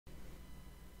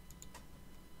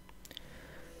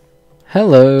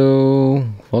Hello,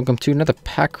 welcome to another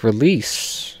pack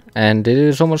release, and it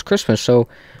is almost Christmas, so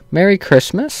Merry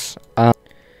Christmas.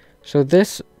 So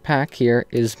this pack here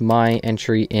is my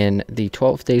entry in the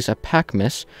 12 Days of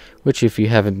Packmas, which, if you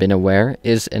haven't been aware,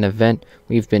 is an event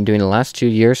we've been doing the last 2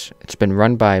 years. It's been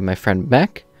run by my friend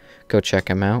Mech, go check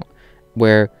him out,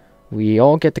 where we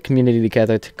all get the community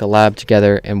together to collab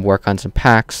together and work on some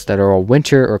packs that are all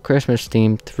winter or Christmas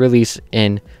themed to release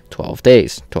in 12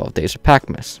 days, 12 Days of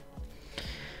Packmas.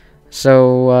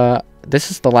 So,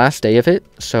 this is the last day of it,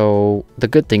 so the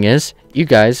good thing is, you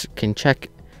guys can check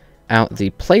out the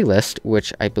playlist,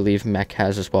 which I believe Mech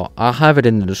has as well. I'll have it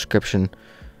in the description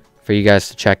for you guys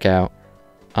to check out.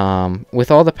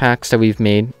 With all the packs that we've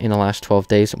made in the last 12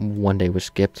 days, one day was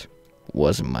skipped.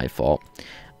 Wasn't my fault.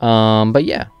 But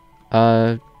yeah,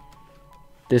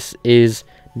 this is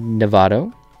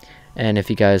Nevado. And if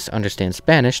you guys understand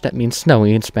Spanish, that means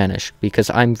snowy in Spanish, because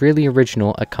I'm really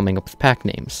original at coming up with pack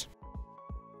names.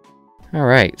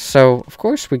 Alright, so of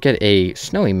course we get a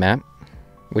snowy map,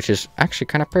 which is actually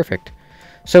kind of perfect.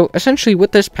 So essentially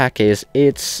what this pack is,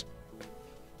 it's,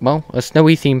 well, a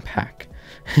snowy themed pack.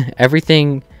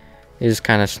 Everything is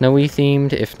kind of snowy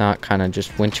themed, if not kind of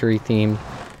just wintry themed.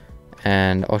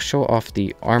 And I'll show off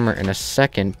the armor in a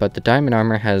second, but the diamond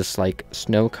armor has like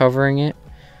snow covering it.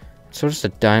 So does the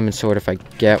diamond sword if I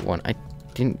get one. I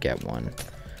didn't get one,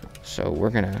 so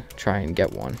we're gonna try and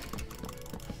get one.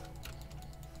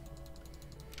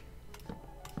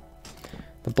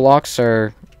 The blocks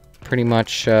are pretty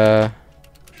much, you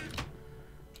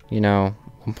know,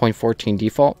 1.14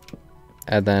 default,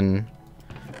 and then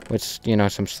with, you know,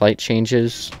 some slight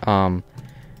changes.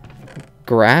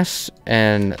 Grass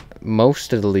and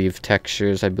most of the leaf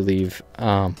textures, I believe,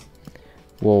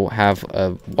 will have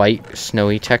a white,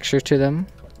 snowy texture to them.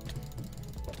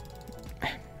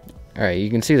 Alright, you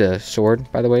can see the sword,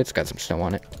 by the way, it's got some snow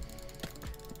on it.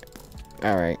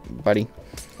 Alright, buddy.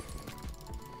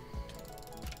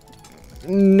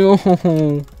 No,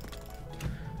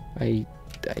 I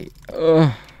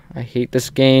hate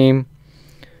this game.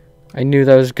 I knew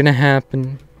that was gonna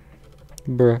happen,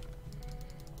 bruh.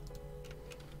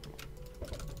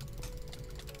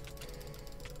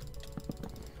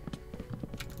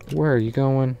 Where are you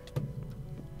going?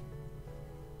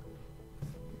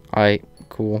 Alright,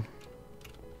 cool.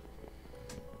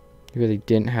 You really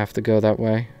didn't have to go that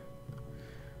way.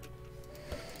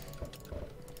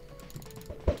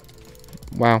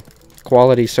 Wow,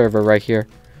 quality server right here.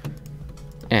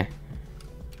 Eh.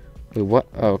 Wait, what?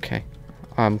 Oh, okay.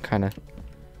 I'm kind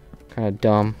of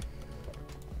dumb.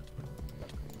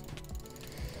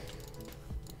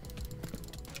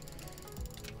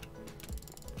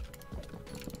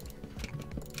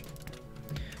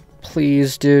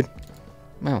 Please, dude.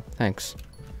 Oh, thanks.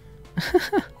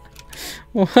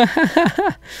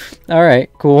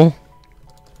 Alright, cool.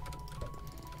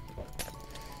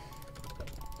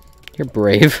 You're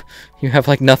brave. You have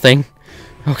like nothing.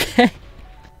 Okay.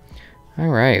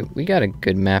 Alright, we got a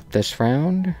good map this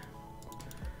round.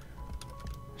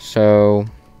 So,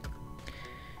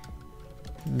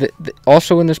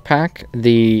 also in this pack,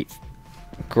 the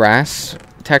grass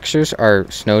textures are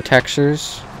snow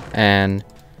textures, and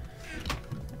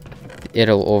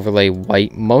it'll overlay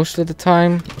white most of the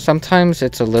time. Sometimes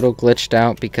it's a little glitched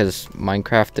out because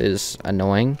Minecraft is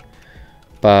annoying.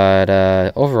 But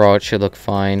overall, it should look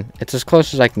fine. It's as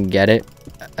close as I can get it,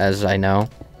 as I know.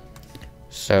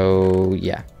 So,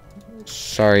 yeah.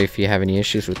 Sorry if you have any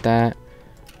issues with that.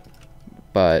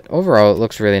 But overall, it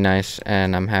looks really nice,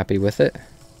 and I'm happy with it.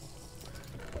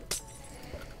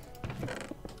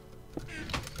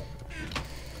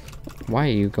 Why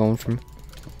are you going from...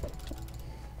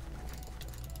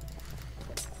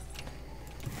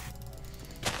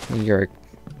 Your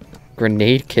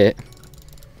grenade kit.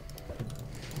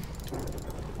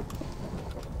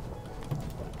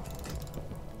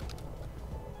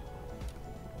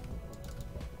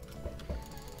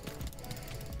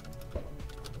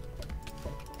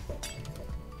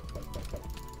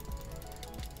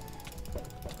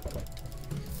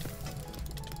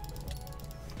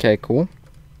 Okay, cool.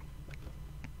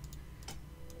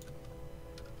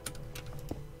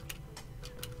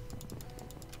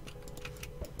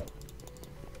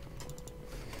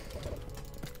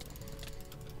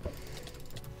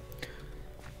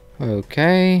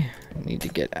 Okay, need to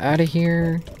get out of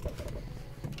here.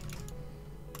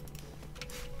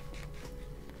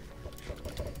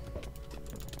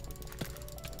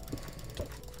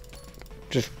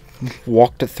 Just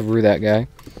walked through that guy.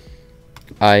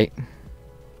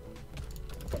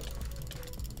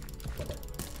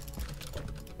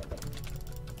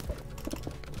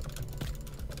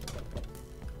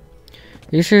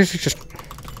 you seriously just...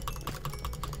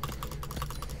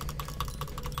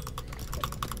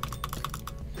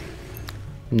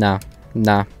 Nah.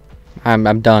 Nah.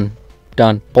 I'm done.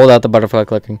 Done. Pulled out the butterfly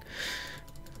clicking.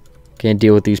 Can't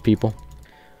deal with these people.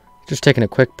 Just taking a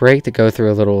quick break to go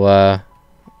through a little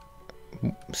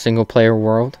single player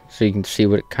world so you can see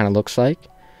what it kind of looks like.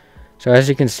 So as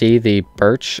you can see, the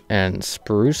birch and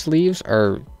spruce leaves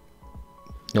are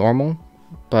normal,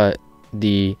 but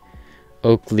the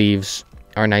oak leaves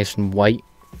are nice and white,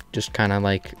 just kind of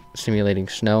like simulating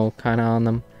snow kind of on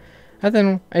them. And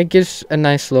then it gives a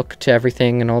nice look to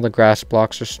everything, and all the grass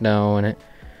blocks are snow, and it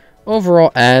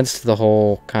overall adds to the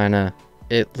whole kind of,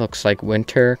 it looks like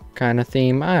winter kind of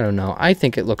theme. I don't know. I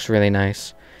think it looks really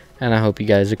nice, and I hope you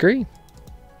guys agree.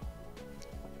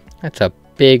 That's a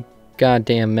big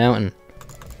goddamn mountain.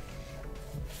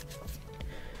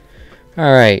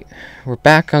 Alright, we're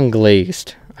back on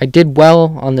Glazed. I did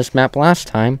well on this map last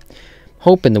time.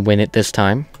 Hoping to win it this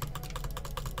time.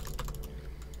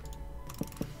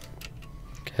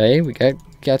 Okay, we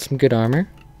got some good armor.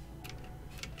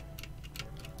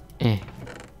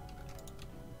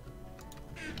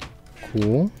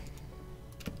 Cool.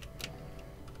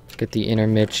 Get the inner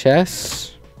mid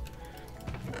chest.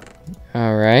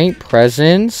 Alright,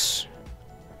 presents.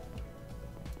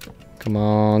 Come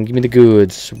on, give me the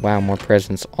goods. Wow, more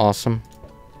presents. Awesome.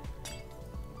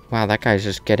 Wow, that guy's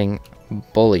just getting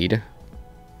bullied.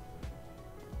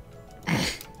 I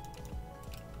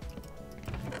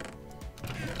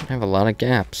have a lot of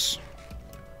gaps.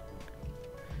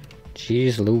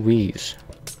 Jeez Louise.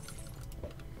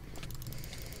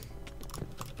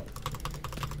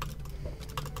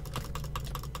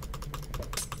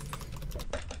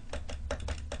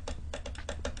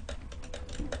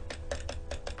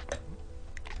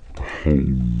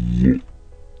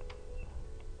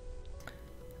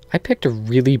 I picked a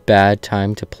really bad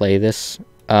time to play this,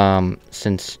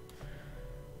 since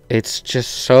it's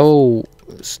just so...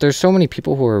 There's so many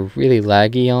people who are really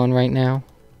laggy on right now.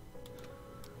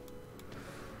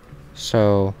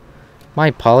 So, my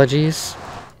apologies.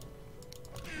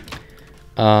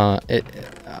 I'm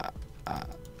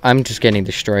just getting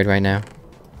destroyed right now.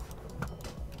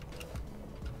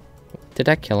 Did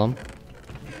I kill him?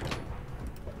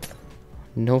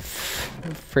 No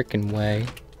freaking way.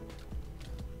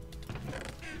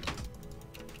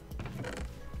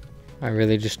 I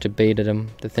really just debated him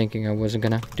to thinking I wasn't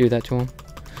gonna do that to him.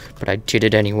 But I did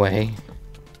it anyway.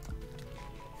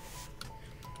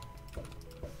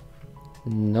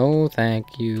 No,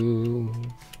 thank you.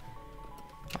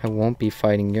 I won't be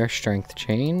fighting your strength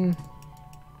chain.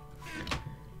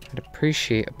 I'd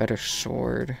appreciate a better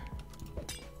sword.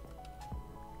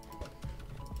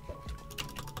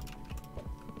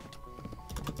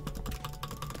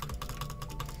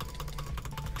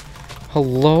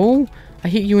 Hello? I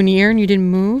hit you in the air and you didn't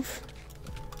move?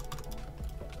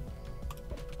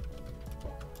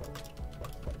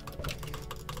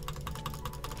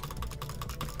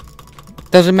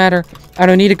 Doesn't matter. I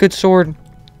don't need a good sword.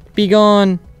 Be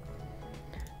gone.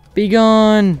 Be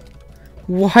gone.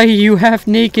 Why are you half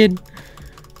naked?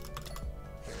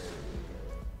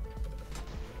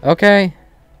 Okay.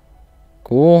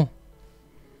 Cool.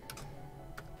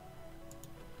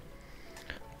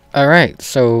 Alright,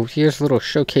 so here's a little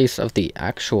showcase of the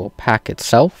actual pack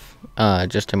itself,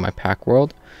 just in my pack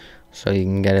world. So you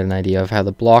can get an idea of how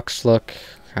the blocks look,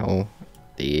 how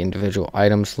the individual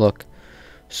items look.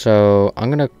 So I'm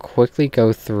going to quickly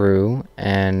go through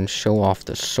and show off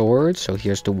the sword. So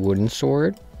here's the wooden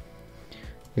sword.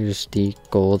 Here's the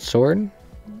gold sword,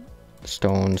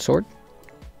 stone sword,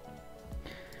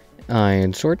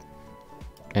 iron sword,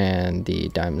 and the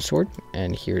diamond sword.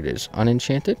 And here it is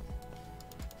unenchanted.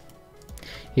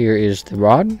 Here is the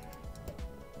rod.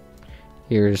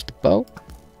 Here is the bow.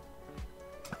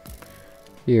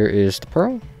 Here is the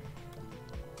pearl.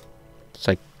 It's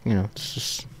like, you know, it's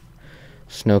just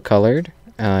snow colored.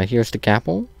 Here's the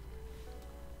capel.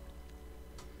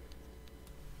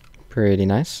 Pretty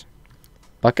nice.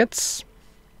 Buckets.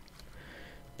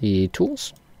 The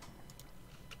tools.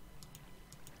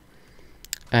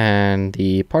 And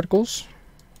the particles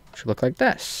should look like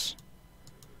this.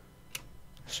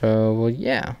 So, well,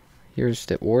 yeah, here's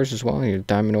the ores as well, here's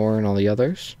diamond ore and all the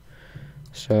others.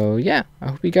 So, yeah,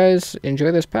 I hope you guys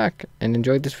enjoy this pack and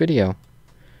enjoyed this video.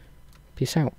 Peace out.